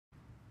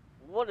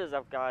What is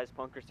up, guys?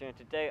 Punkerzz here, and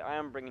today I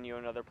am bringing you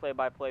another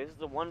play-by-play. This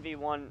is a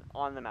 1v1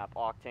 on the map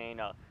Octane.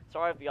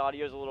 Sorry if the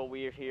audio is a little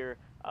weird here.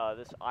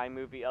 This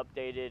iMovie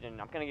updated, and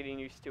I'm kind of getting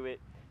used to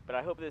it. But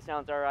I hope this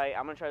sounds alright.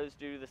 I'm gonna try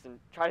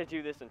to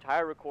do this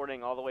entire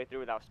recording all the way through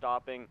without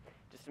stopping,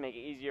 just to make it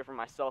easier for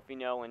myself, and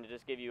to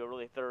just give you a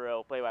really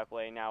thorough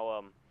play-by-play.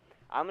 Now,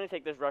 I'm gonna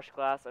take this rush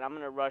class, and I'm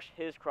gonna rush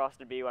his cross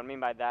to B. What I mean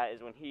by that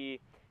is when he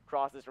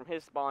crosses from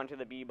his spawn to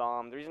the B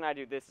bomb. The reason I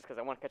do this is because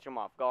I want to catch him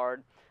off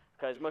guard.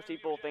 Because most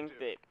people think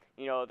that,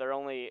 they're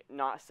only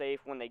not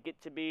safe when they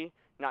get to B,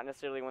 not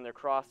necessarily when they're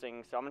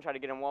crossing. So I'm going to try to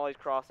get him while he's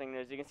crossing. And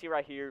as you can see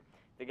right here,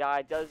 the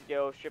guy does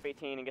go strip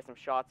 18 and get some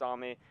shots on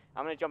me.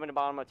 I'm going to jump into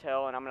bottom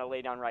hotel, and I'm going to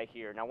lay down right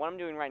here. Now, what I'm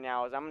doing right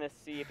now is I'm going to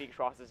see if he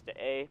crosses to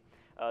A.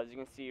 As you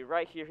can see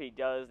right here, he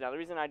does. Now, the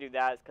reason I do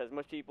that is because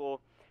most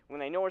people, when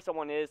they know where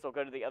someone is, they'll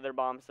go to the other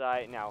bomb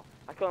site. Now,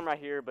 I kill him right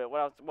here, but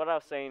what I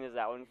was saying is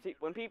that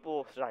when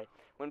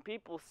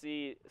people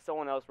see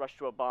someone else rush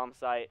to a bomb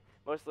site,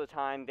 most of the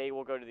time they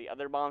will go to the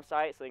other bomb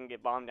site so they can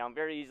get bombed down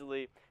very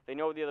easily. They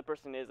know where the other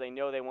person is. They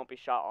know they won't be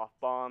shot off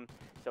bomb.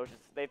 So it's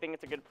just, they think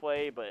it's a good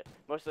play, but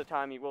most of the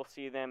time you will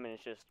see them, and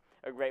it's just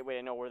a great way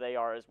to know where they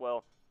are as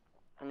well.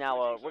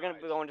 Now, we're going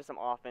to go into some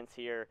offense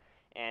here.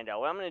 And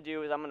what I'm going to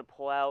do is I'm going to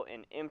pull out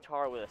an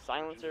MTAR with a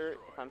silencer,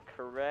 if I'm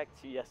correct.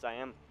 Yes, I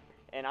am.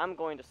 And I'm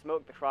going to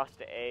smoke the cross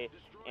to A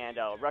and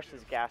rush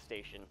his gas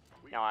station.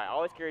 Now, I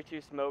always carry 2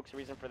 smokes. The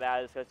reason for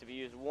that is because if you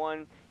use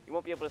 1, you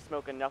won't be able to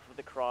smoke enough of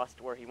the cross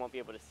to where he won't be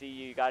able to see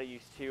you. You got to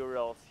use 2, or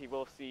else he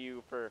will see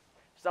you for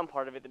some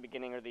part of it, the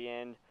beginning or the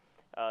end.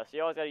 So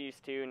you always got to use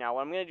 2. Now,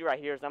 what I'm going to do right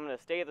here is I'm going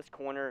to stay at this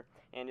corner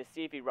and to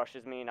see if he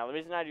rushes me. Now, the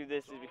reason I do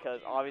this is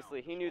because,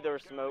 obviously, he knew there were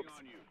smokes,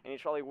 and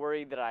he's probably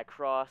worried that I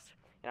crossed.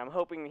 And I'm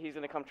hoping he's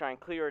going to come try and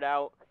clear it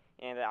out,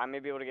 and that I may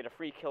be able to get a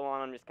free kill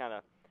on him, just kind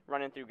of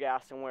running through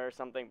gas somewhere or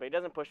something. But he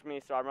doesn't push me,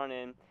 so I run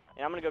in,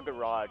 and I'm going to go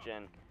garage.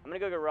 And I'm going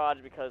to go garage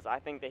because I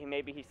think that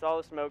maybe he saw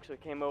the smoke, so he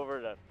came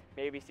over to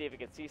maybe see if he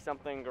could see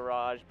something in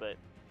garage. But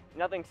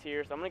nothing's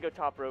here, so I'm going to go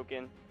top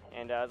broken.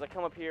 And as I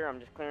come up here, I'm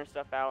just clearing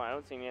stuff out, and I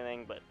don't see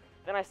anything. But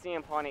then I see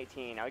him pawn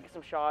 18. Now, I get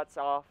some shots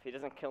off. He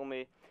doesn't kill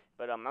me.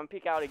 But I'm going to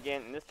peek out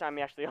again, and this time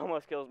he actually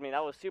almost kills me.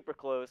 That was super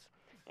close.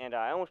 And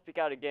I almost peek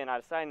out again. I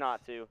decided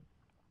not to.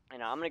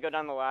 And I'm going to go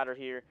down the ladder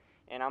here,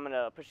 and I'm going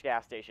to push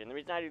gas station. The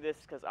reason I do this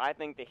is because I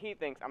think that he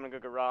thinks I'm going to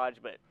go garage,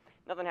 but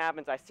nothing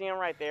happens. I see him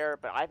right there,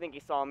 but I think he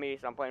saw me,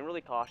 so I'm playing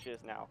really cautious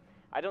now.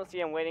 I don't see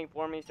him waiting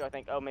for me, so I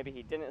think, oh, maybe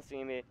he didn't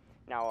see me.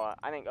 Now,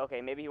 I think, okay,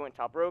 maybe he went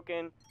top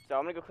broken, so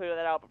I'm going to go clear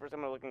that out, but first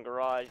I'm going to look in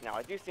garage. Now,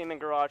 I do see him in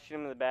garage, shoot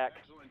him in the back.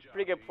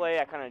 Pretty good play.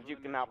 I kind of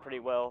juked him out pretty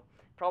well.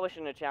 Probably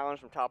shouldn't have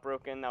challenged from top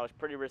broken. That was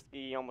pretty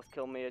risky. He almost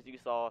killed me, as you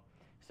saw.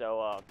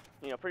 So,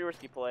 pretty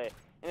risky play.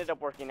 Ended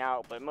up working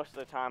out, but most of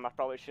the time I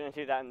probably shouldn't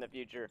do that in the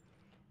future.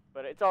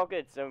 But it's all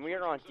good. So we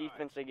are on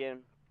defense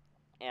again.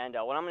 And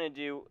what I'm going to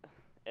do,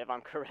 if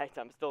I'm correct,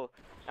 I'm still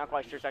not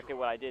quite sure exactly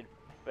what I did.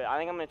 But I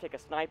think I'm going to take a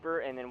sniper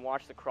and then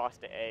watch the cross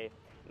to A.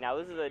 Now,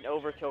 this is an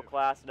overkill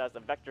class. It has a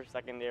vector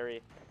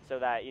secondary. So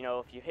that,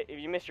 if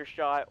you miss your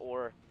shot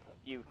or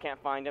you can't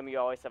find him, you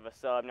always have a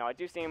sub. Now, I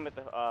do see him with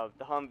the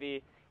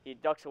Humvee. He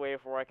ducks away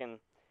before I can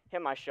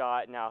hit my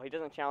shot. Now, he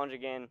doesn't challenge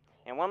again.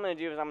 And what I'm going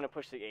to do is I'm going to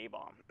push the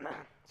A-bomb.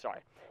 Sorry.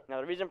 Now,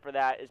 the reason for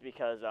that is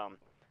because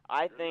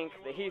I think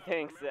that he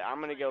thinks that I'm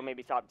going to go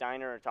maybe top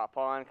diner or top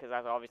pawn, because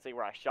that's obviously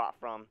where I shot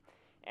from.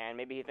 And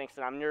maybe he thinks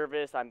that I'm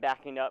nervous, I'm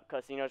backing up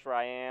because he knows where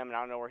I am, and I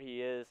don't know where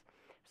he is.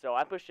 So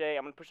I push A.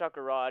 I'm going to push out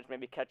garage,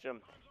 maybe catch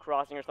him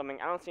crossing or something.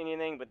 I don't see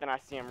anything, but then I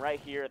see him right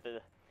here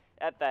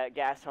at that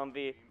gas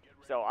Humvee.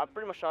 So I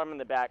pretty much shot him in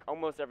the back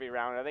almost every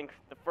round. I think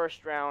the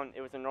first round,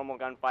 it was a normal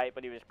gunfight,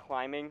 but he was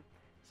climbing.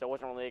 So it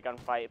wasn't really a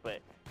gunfight, but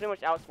pretty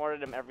much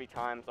outsmarted him every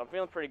time. So I'm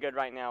feeling pretty good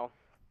right now.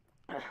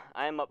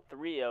 I am up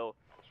 3-0,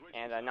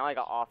 and now I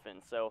got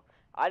offense. So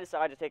I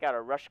decided to take out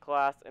a rush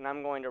class, and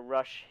I'm going to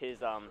rush his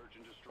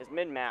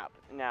mid-map.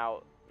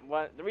 Now,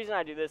 the reason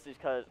I do this is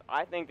because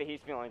I think that he's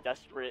feeling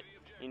desperate.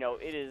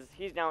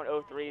 He's down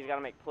 0-3. He's got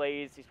to make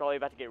plays. He's probably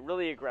about to get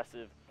really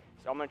aggressive.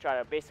 So I'm going to try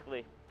to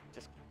basically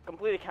just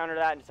completely counter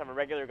that and just have a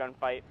regular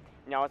gunfight.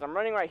 Now, as I'm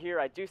running right here,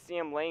 I do see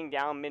him laying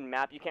down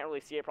mid-map. You can't really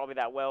see it probably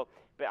that well,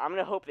 but I'm going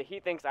to hope that he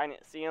thinks I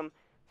didn't see him.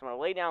 So I'm going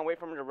to lay down, wait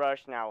for him to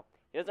rush. Now,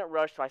 he doesn't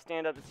rush, so I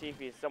stand up to see if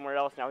he's somewhere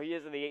else. Now, he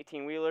is in the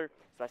 18-wheeler,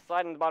 so I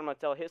slide in the bottom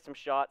hotel, hit some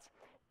shots,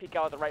 peek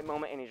out at the right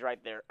moment, and he's right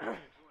there.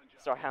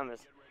 Sorry, I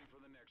almost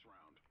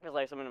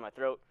like something in my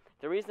throat.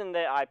 The reason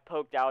that I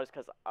poked out is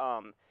because,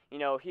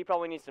 he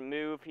probably needs to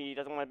move. He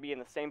doesn't want to be in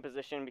the same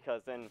position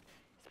because then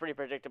it's pretty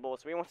predictable.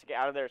 So he wants to get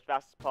out of there as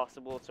fast as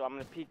possible. So I'm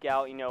going to peek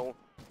out,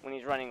 when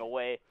he's running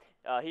away.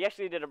 He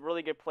actually did a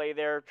really good play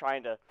there,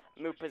 trying to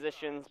move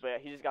positions,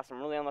 but he just got some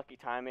really unlucky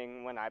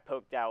timing when I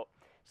poked out.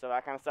 So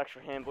that kind of sucks for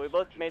him. But we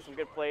both made some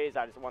good plays.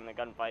 I just won the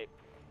gunfight.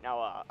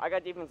 Now, I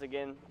got defense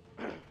again.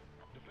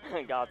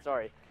 God,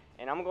 sorry.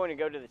 And I'm going to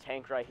go to the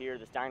tank right here,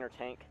 this diner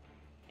tank.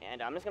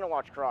 And I'm just going to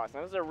watch cross.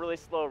 Now, this is a really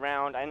slow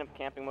round. I end up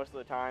camping most of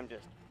the time.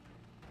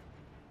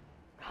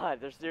 God,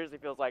 there seriously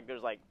feels like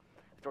there's like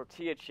a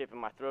tortilla chip in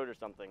my throat or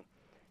something.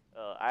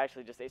 I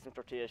actually just ate some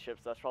tortilla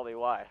chips, so that's probably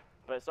why.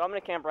 But so I'm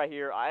gonna camp right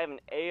here. I have an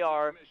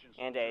AR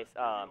and a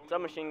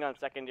submachine gun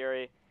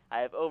secondary. I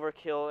have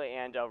overkill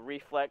and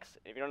reflex.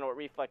 If you don't know what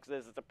reflex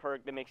is, it's a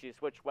perk that makes you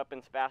switch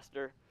weapons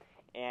faster,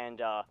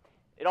 and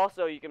it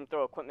also, you can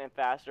throw equipment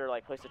faster,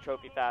 like place a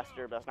trophy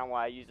faster, but that's not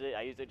why I use it.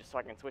 I use it just so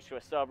I can switch to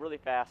a sub really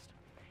fast.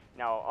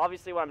 Now,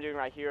 obviously what I'm doing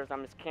right here is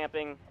I'm just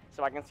camping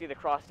so I can see the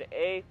cross to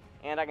A,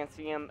 and I can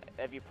see him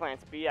if he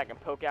plants B. I can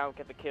poke out,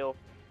 get the kill.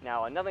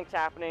 Now, nothing's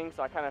happening,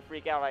 so I kind of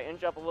freak out. I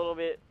inch up a little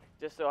bit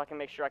just so I can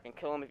make sure I can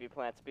kill him if he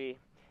plants B.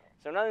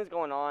 So nothing's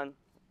going on.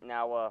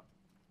 Now,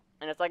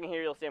 in a second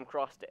here, you'll see him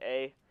cross to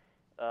A.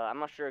 I'm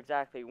not sure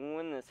exactly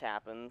when this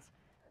happens,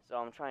 so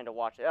I'm trying to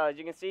watch it. As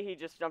you can see, he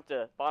just jumped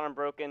to bottom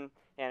broken,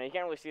 and you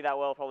can't really see that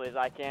well probably as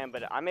I can,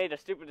 but I made a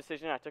stupid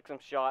decision. I took some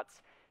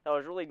shots. That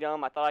was really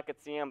dumb. I thought I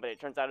could see him, but it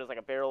turns out it was like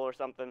a barrel or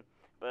something.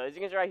 But as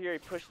you can see right here, he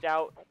pushed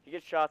out. He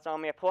gets shots on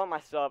me. I pull out my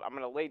sub. I'm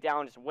going to lay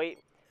down, just wait.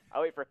 I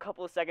wait for a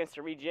couple of seconds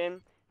to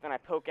regen. Then I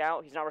poke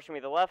out. He's not rushing me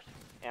to the left.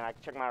 And I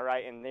check my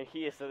right, and there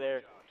he is. So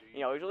there,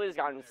 you know, he's really just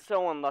gotten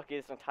so unlucky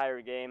this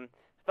entire game.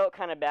 Felt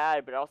kind of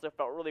bad, but it also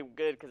felt really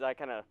good because I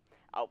kind of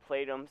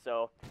outplayed him.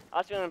 So I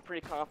was feeling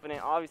pretty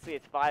confident. Obviously,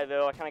 it's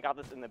 5-0. I kind of got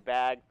this in the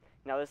bag.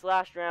 Now, this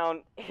last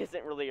round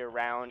isn't really a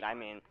round. I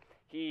mean,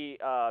 he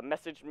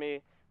messaged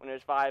me when it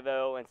was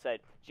 5-0 and said,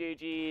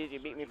 GG's, you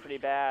beat me pretty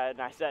bad.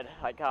 And I said,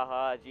 like,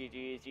 haha,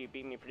 GG's, you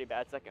beat me pretty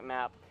bad, second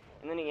map.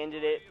 And then he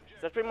ended it. So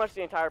that's pretty much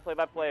the entire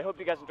play-by-play. I hope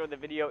you guys enjoyed the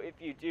video. If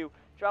you do,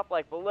 drop a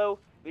like below,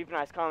 leave a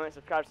nice comment,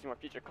 subscribe to see more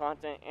future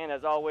content. And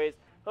as always,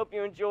 hope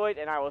you enjoyed,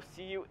 and I will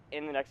see you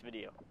in the next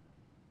video.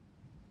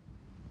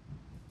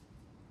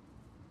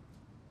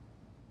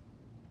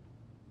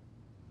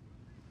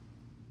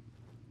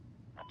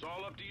 It's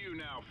all up to you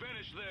now.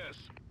 Finish this.